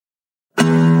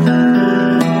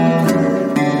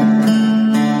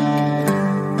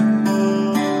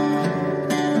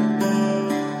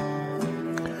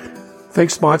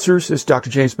Thanks, sponsors. This is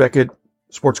Dr. James Beckett,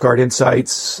 Sports Card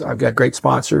Insights. I've got great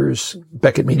sponsors: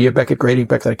 Beckett Media, Beckett Grading,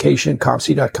 Beckett Authentication,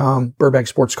 ComC.com, Burbank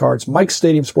Sports Cards, Mike's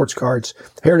Stadium Sports Cards,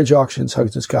 Heritage Auctions,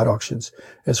 Huggins & Scott Auctions,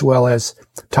 as well as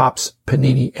Topps,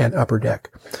 Panini, and Upper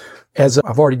Deck. As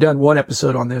I've already done one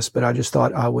episode on this, but I just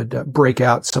thought I would break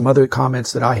out some other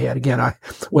comments that I had. Again,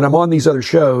 when I'm on these other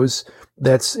shows,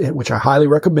 which I highly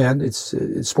recommend. It's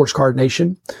Sports Card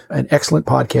Nation, an excellent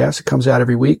podcast. It comes out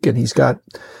every week, and he's got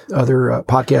other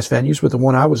podcast venues with the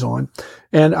one I was on.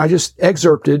 And I just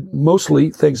excerpted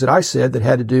mostly things that I said that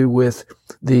had to do with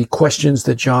the questions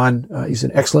that John, he's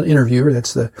an excellent interviewer.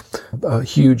 That's a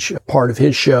huge part of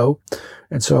his show.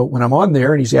 And so when I'm on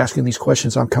there and he's asking these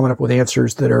questions, I'm coming up with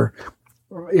answers that are,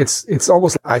 it's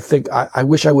almost, I think, I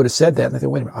wish I would have said that. And I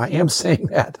think, wait a minute, I am saying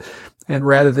that. And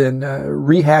rather than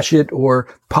rehash it or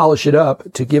polish it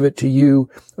up to give it to you,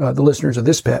 the listeners of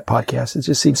this podcast, it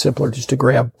just seems simpler just to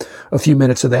grab a few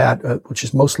minutes of that, which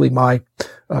is mostly my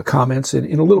comments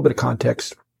in a little bit of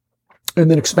context,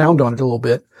 and then expound on it a little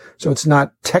bit. So it's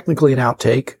not technically an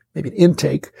outtake, maybe an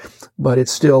intake, but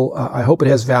it's still, I hope it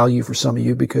has value for some of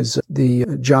you, because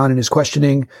John and his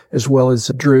questioning, as well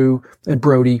as Drew and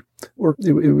Brody,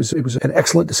 it was an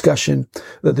excellent discussion.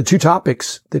 The two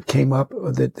topics that came up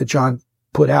that John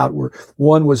put out were,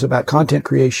 one was about content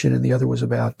creation and the other was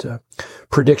about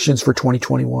predictions for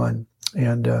 2021.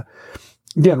 And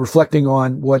again, reflecting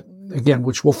on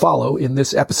which will follow in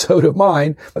this episode of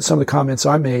mine, some of the comments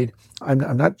I made.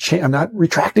 I'm not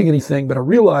retracting anything, but I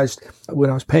realized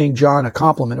when I was paying John a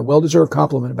compliment, a well-deserved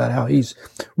compliment about how he's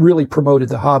really promoted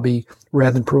the hobby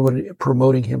rather than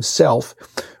promoting himself,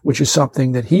 which is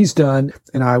something that he's done.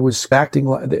 And I was acting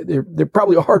like there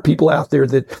probably are people out there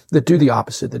that do the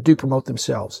opposite, that do promote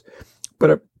themselves.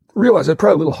 But I realized I'm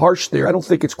probably a little harsh there. I don't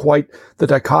think it's quite the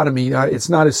dichotomy. It's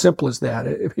not as simple as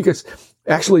that, because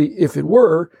actually, if it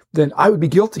were, then I would be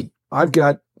guilty. I've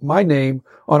got my name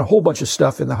on a whole bunch of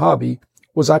stuff in the hobby.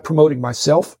 Was I promoting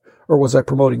myself or was I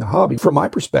promoting the hobby? From my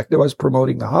perspective, I was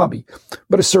promoting the hobby,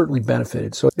 but it certainly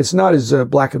benefited. So it's not as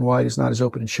black and white. It's not as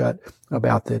open and shut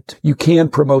about that. You can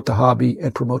promote the hobby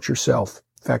and promote yourself.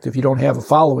 In fact, if you don't have a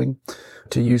following,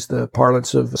 to use the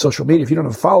parlance of social media, if you don't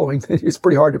have a following, it's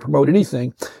pretty hard to promote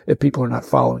anything if people are not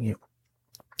following you.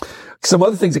 Some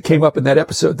other things that came up in that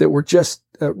episode that were just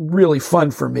really fun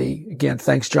for me. Again,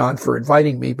 thanks, John, for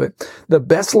inviting me. But the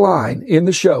best line in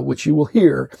the show, which you will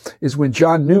hear, is when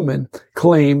John Newman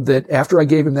claimed that after I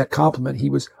gave him that compliment,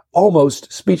 he was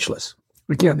almost speechless.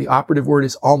 Again, the operative word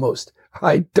is almost.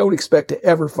 I don't expect to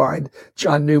ever find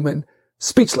John Newman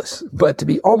speechless, but to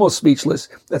be almost speechless,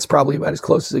 that's probably about as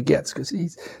close as it gets, because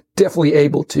he's definitely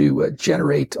able to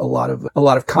generate a lot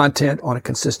of content on a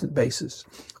consistent basis.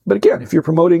 But again, if you're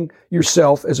promoting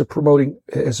yourself as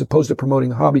opposed to promoting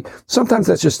the hobby, sometimes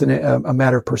that's just a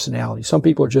matter of personality. Some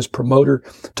people are just promoter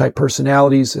type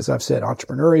personalities, as I've said,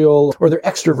 entrepreneurial, or they're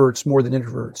extroverts more than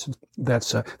introverts.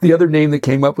 That's the other name that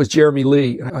came up was Jeremy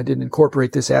Lee. I didn't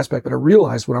incorporate this aspect, but I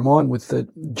realized when I'm on with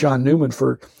John Newman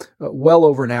for well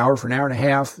over an hour, for an hour and a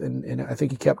half, and I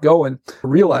think he kept going, I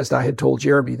realized I had told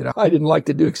Jeremy that I didn't like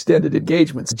to do extended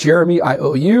engagements. Jeremy, I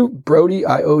owe you. Brody,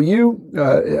 I owe you.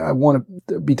 I want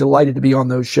to be delighted to be on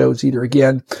those shows either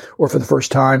again or for the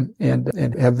first time and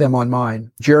have them on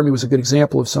mine. Jeremy was a good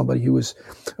example of somebody who was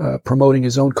promoting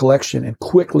his own collection and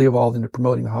quickly evolved into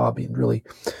promoting the hobby, and really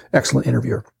excellent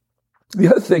interviewer. The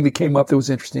other thing that came up that was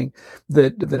interesting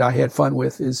that I had fun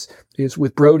with is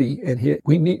with Brody, and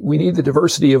we need the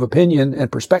diversity of opinion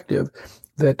and perspective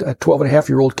that a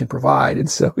 12-and-a-half-year-old can provide. And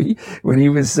so when he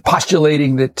was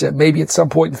postulating that maybe at some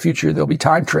point in the future there'll be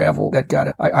time travel,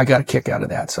 I got a kick out of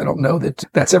that. So I don't know that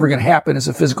that's ever going to happen as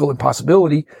a physical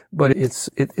impossibility, but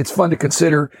it's fun to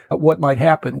consider what might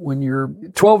happen when you're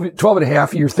 12 and a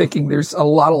half. You're thinking there's a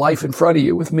lot of life in front of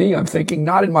you. With me, I'm thinking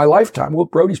not in my lifetime. Well,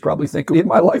 Brody's probably thinking in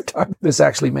my lifetime this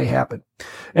actually may happen.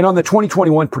 And on the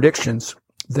 2021 predictions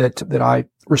that I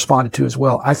responded to as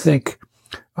well, I think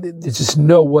there's just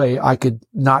no way I could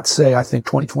not say I think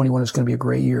 2021 is going to be a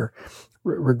great year.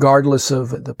 Regardless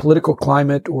of the political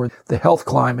climate or the health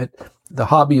climate, the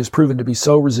hobby has proven to be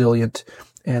so resilient,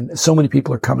 and so many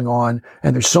people are coming on,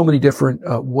 and there's so many different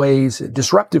ways,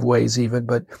 disruptive ways even,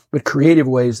 but creative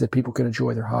ways that people can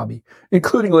enjoy their hobby,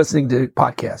 including listening to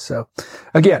podcasts. So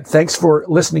again, thanks for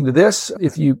listening to this.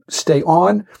 If you stay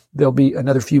on, there'll be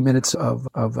another few minutes of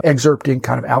excerpting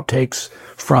kind of outtakes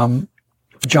from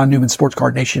John Newman Sports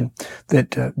Card Nation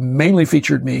that mainly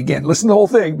featured me. Again, listen to the whole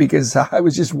thing because I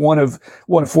was just one of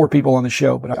four people on the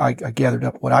show, but I gathered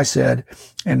up what I said,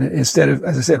 and instead of,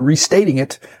 as I said, restating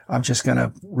it, I'm just going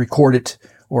to record it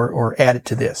or add it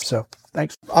to this. So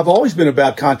Thanks. I've always been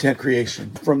about content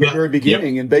creation from the very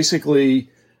beginning. And basically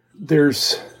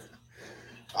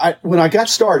when I got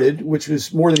started, which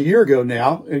was more than a year ago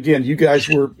now, again, you guys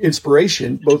were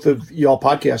inspiration, both of y'all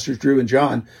podcasters, Drew and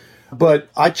John, but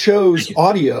I chose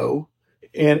audio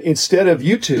and instead of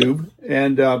YouTube.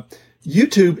 And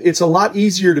YouTube, it's a lot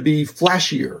easier to be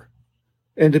flashier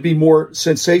and to be more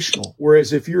sensational.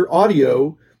 Whereas if you're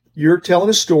audio, you're telling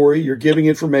a story, you're giving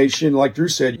information, like Drew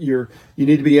said, you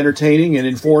need to be entertaining and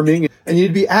informing, and you need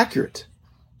to be accurate.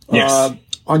 Yes.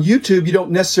 On YouTube, you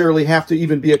don't necessarily have to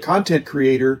even be a content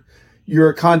creator. You're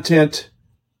a content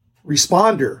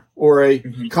responder or a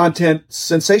content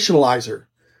sensationalizer.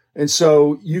 And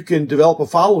so you can develop a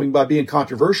following by being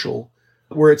controversial,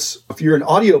 where if you're an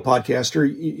audio podcaster,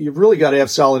 you've really got to have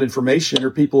solid information,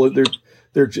 or people,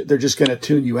 they're just going to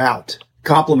tune you out.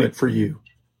 Compliment for you.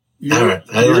 All right.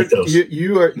 I like those.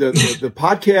 You are the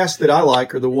podcasts that I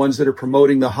like are the ones that are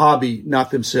promoting the hobby,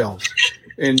 not themselves.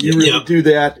 And you really do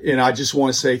that. And I just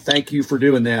want to say thank you for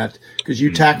doing that, because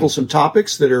you tackle some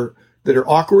topics that are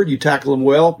awkward. You tackle them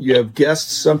well. You have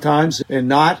guests sometimes and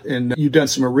not, and you've done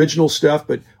some original stuff,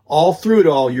 but all through it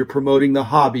all, you're promoting the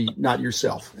hobby, not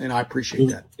yourself. And I appreciate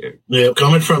that. Yeah,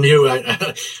 coming from you,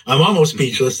 I'm almost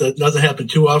speechless. That doesn't happen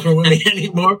too often with me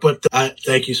anymore, but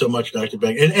thank you so much, Dr.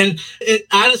 Beck. And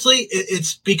honestly,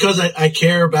 it's because I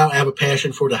care about, I have a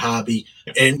passion for the hobby.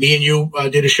 And me and you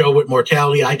did a show with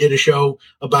Mortality. I did a show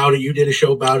about it. You did a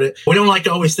show about it. We don't like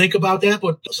to always think about that,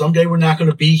 but someday we're not going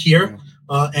to be here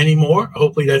anymore.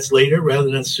 Hopefully that's later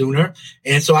rather than sooner.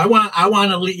 And so I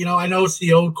want to leave, I know it's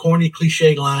the old corny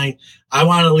cliche line. I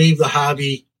want to leave the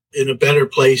hobby in a better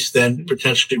place than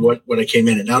potentially what I came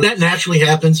in at. Now that naturally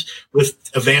happens with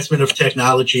advancement of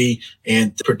technology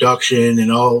and production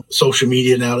and all social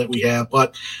media now that we have.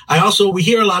 But we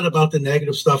hear a lot about the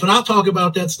negative stuff, and I'll talk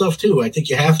about that stuff too. I think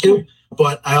you have to,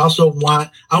 but I also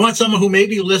want someone who may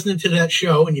be listening to that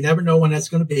show, and you never know when that's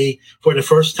going to be, for the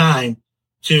first time,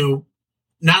 to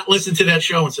not listen to that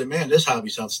show and say, man, this hobby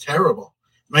sounds terrible.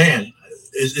 Man,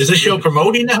 is this show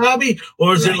promoting the hobby,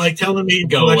 or is it like telling me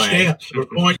go away?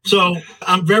 So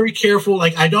I'm very careful.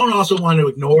 Like, I don't also want to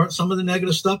ignore some of the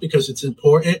negative stuff, because it's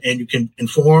important, and you can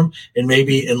inform and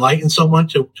maybe enlighten someone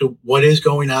to what is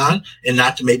going on, and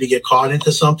not to maybe get caught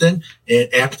into something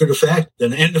after the fact.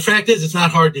 And the fact is, it's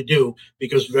not hard to do,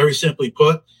 because very simply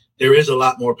put, there is a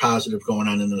lot more positive going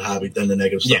on in the hobby than the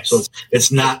negative stuff. Yes. So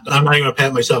it's not, I'm not even going to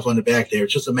pat myself on the back there.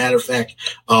 It's just a matter of fact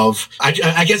of,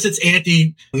 I guess it's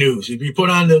anti-news. If you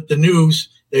put on the news,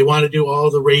 they want to do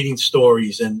all the rating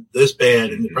stories and this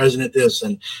bad and the president this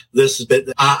and this is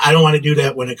bad. I don't want to do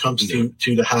that when it comes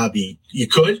to the hobby. You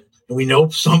could, and we know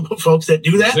some folks that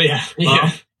do that.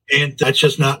 Yeah. And that's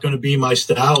just not going to be my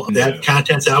style. That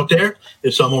content's out there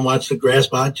if someone wants to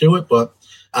grasp onto it, but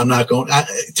I'm not going.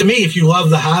 To me, if you love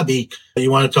the hobby,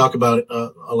 you want to talk about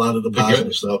a lot of the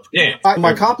positive stuff. Yeah.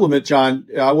 My compliment, John.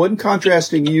 I wasn't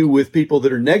contrasting you with people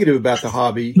that are negative about the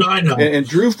hobby. No, I know. And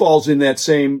Drew falls in that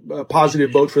same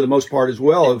positive boat for the most part as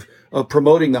well of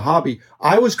promoting the hobby.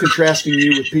 I was contrasting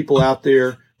you with people out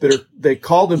there they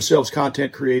call themselves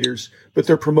content creators, but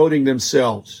they're promoting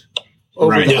themselves.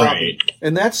 Right.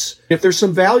 And that's, if there's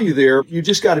some value there, you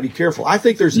just got to be careful. I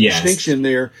think there's a distinction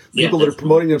there. People that are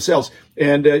promoting themselves.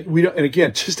 And we don't, and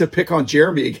again, just to pick on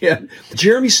Jeremy again,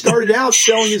 Jeremy started out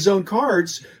selling his own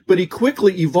cards, but he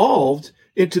quickly evolved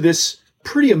into this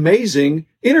pretty amazing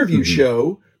interview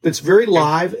show that's very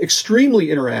live, extremely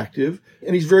interactive,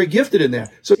 and he's very gifted in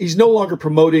that. So he's no longer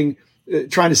promoting,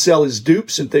 trying to sell his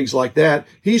dupes and things like that.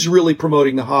 He's really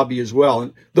promoting the hobby as well.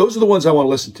 And those are the ones I want to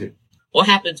listen to. What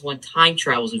happens when time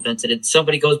travel is invented and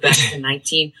somebody goes back to the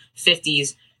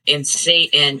 1950s and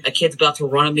a kid's about to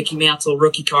run a Mickey Mantle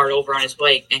rookie card over on his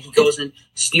bike, and he goes and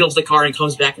steals the card and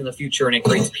comes back in the future and it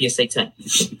creates PSA 10?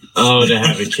 Oh, to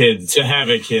have a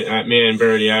kid, man,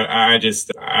 Birdie, I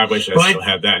wish I still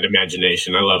had that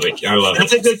imagination. I love it.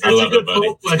 That's a good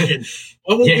poll question.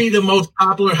 What will be the most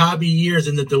popular hobby years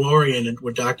in the DeLorean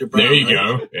with Dr. Brown? There you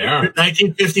go. Yeah.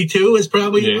 1952 is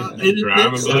probably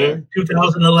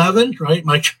 2011, right?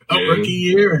 My rookie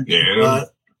year. And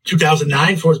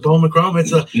 2009 for his Bowman Chrome.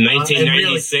 It's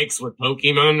 1996 with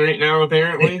Pokemon right now,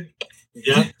 apparently.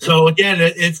 Yeah. So again,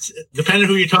 it's depending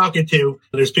who you're talking to.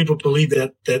 There's people who believe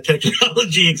that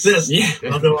technology exists. Yeah.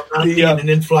 Although I'm not seeing an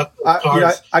influx of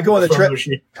cars. I go on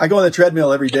the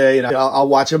treadmill every day, and I'll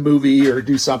watch a movie or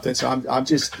do something. So I'm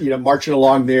just marching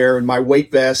along there in my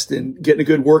weight vest and getting a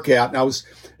good workout.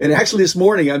 And actually this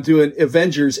morning I'm doing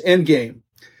Avengers Endgame.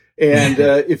 And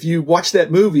if you watch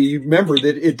that movie, you remember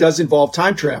that it does involve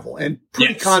time travel and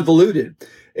pretty convoluted.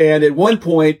 And at one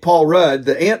point, Paul Rudd,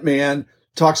 the Ant-Man,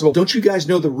 talks about, don't you guys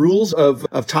know the rules of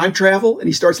time travel? And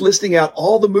he starts listing out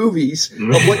all the movies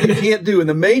of what you can't do. And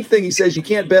the main thing he says, you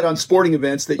can't bet on sporting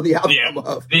events that the outcome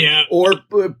of, or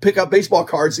pick up baseball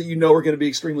cards that you know are going to be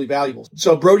extremely valuable.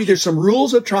 So, Brody, there's some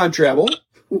rules of time travel.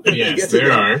 Yes,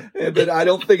 there are. But I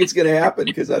don't think it's going to happen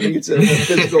because I think it's a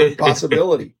physical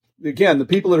impossibility. Again, the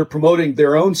people that are promoting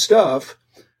their own stuff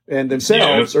and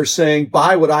themselves are saying,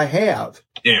 buy what I have.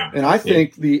 Yeah. And I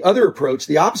think the other approach,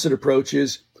 the opposite approach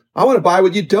is, I want to buy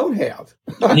what you don't have.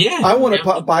 I want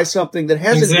to buy something that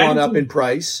hasn't gone up in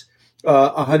price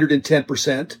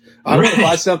 110%. I want to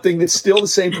buy something that's still the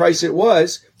same price it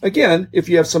was. Again, if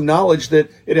you have some knowledge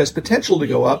that it has potential to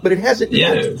go up, but it hasn't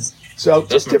yet. So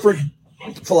just different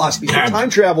philosophy. So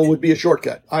time travel would be a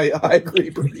shortcut. I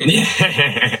agree.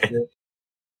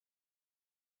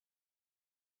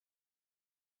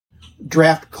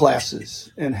 Draft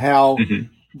classes and how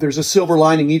there's a silver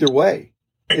lining either way.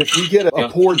 If we get a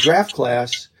poor draft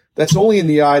class, that's only in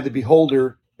the eye of the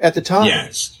beholder at the time.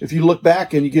 Yes. If you look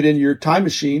back and you get in your time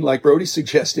machine, like Brody's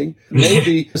suggesting,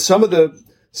 maybe some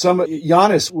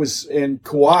Giannis was and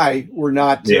Kawhi were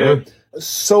not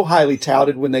so highly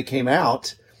touted when they came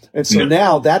out. And so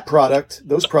now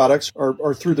those products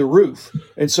are through the roof.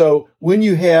 And so when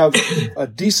you have a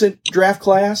decent draft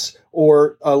class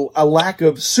or a lack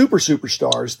of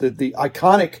superstars, the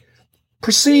iconic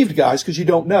perceived guys, because you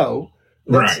don't know,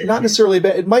 that's not necessarily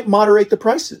bad. It might moderate the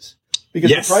prices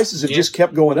because the prices have just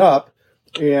kept going up.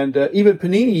 And even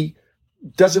Panini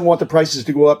doesn't want the prices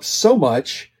to go up so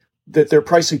much that they're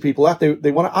pricing people out.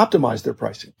 They want to optimize their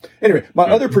pricing. Anyway, my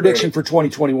other prediction for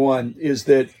 2021 is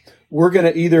that we're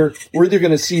either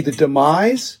going to see the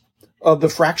demise of the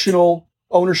fractional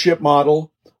ownership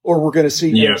model, or we're going to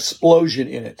see an explosion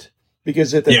in it.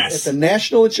 Because at the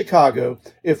National in Chicago,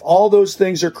 if all those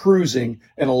things are cruising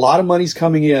and a lot of money's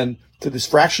coming in to this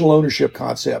fractional ownership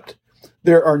concept,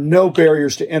 there are no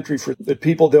barriers to entry for the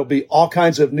people. There'll be all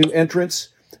kinds of new entrants.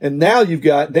 And now you'd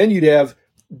have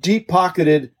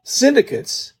deep-pocketed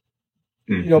syndicates,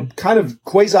 kind of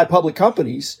quasi-public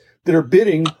companies that are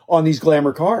bidding on these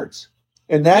glamour cards.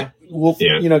 And that will,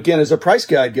 again, as a price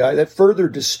guide guy, that further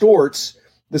distorts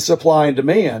the supply and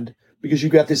demand because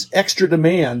you've got this extra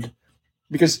demand.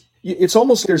 Because it's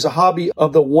almost, there's a hobby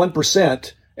of the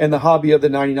 1% and the hobby of the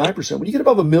 99%. When you get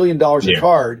above $1 million a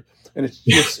card and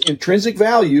it's intrinsic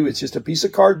value, it's just a piece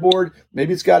of cardboard.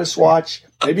 Maybe it's got a swatch.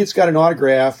 Maybe it's got an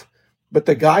autograph, but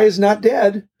the guy is not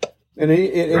dead. And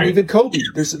even Kobe,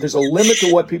 there's a limit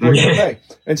to what people are going to pay.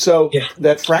 And so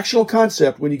that fractional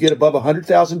concept, when you get above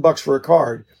 $100,000 for a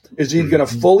card, is either going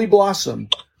to fully blossom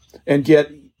and get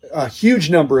a huge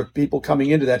number of people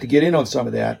coming into that to get in on some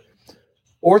of that,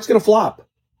 or it's going to flop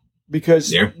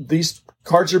because these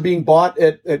cards are being bought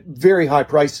at very high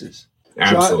prices.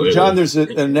 Absolutely. John, there's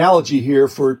an analogy here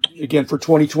for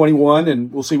 2021,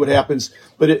 and we'll see what happens.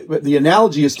 But the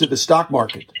analogy is to the stock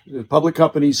market. The public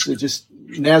companies, just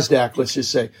NASDAQ, let's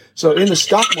just say. So in the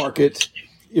stock market,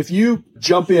 if you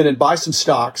jump in and buy some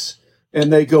stocks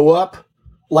and they go up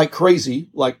like crazy,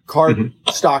 like card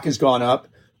stock has gone up,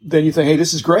 then you think, hey,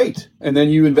 this is great. And then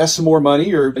you invest some more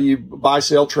money or you buy,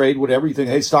 sell, trade, whatever. You think,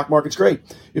 hey, stock market's great.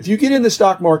 If you get in the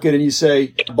stock market and you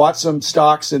say, I bought some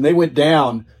stocks and they went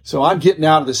down, so I'm getting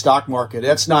out of the stock market.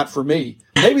 That's not for me.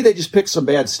 Maybe they just picked some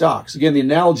bad stocks. Again, the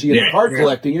analogy in card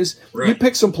collecting is you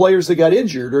pick some players that got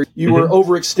injured or you were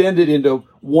overextended into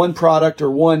one product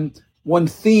or one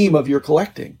theme of your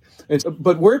collecting.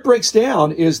 But where it breaks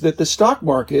down is that the stock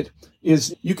market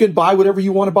is you can buy whatever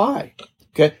you want to buy.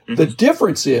 Okay. The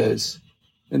difference is,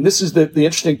 and this is the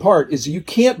interesting part, is you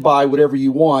can't buy whatever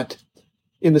you want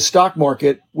in the stock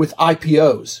market with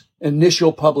IPOs,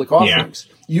 initial public offerings.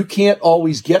 You can't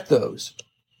always get those.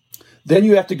 Then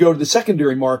you have to go to the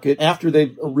secondary market after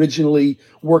they've originally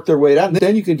worked their way out. And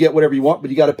then you can get whatever you want,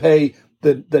 but you got to pay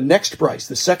the next price,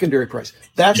 the secondary price.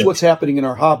 That's what's happening in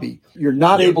our hobby. You're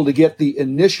not able to get the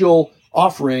initial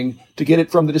offering to get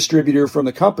it from the distributor, from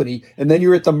the company, and then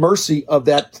you're at the mercy of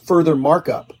that further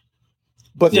markup.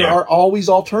 But there are always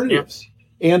alternatives.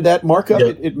 And that markup,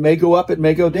 it may go up, it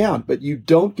may go down, but you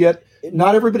don't get,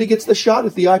 not everybody gets the shot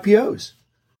at the IPOs.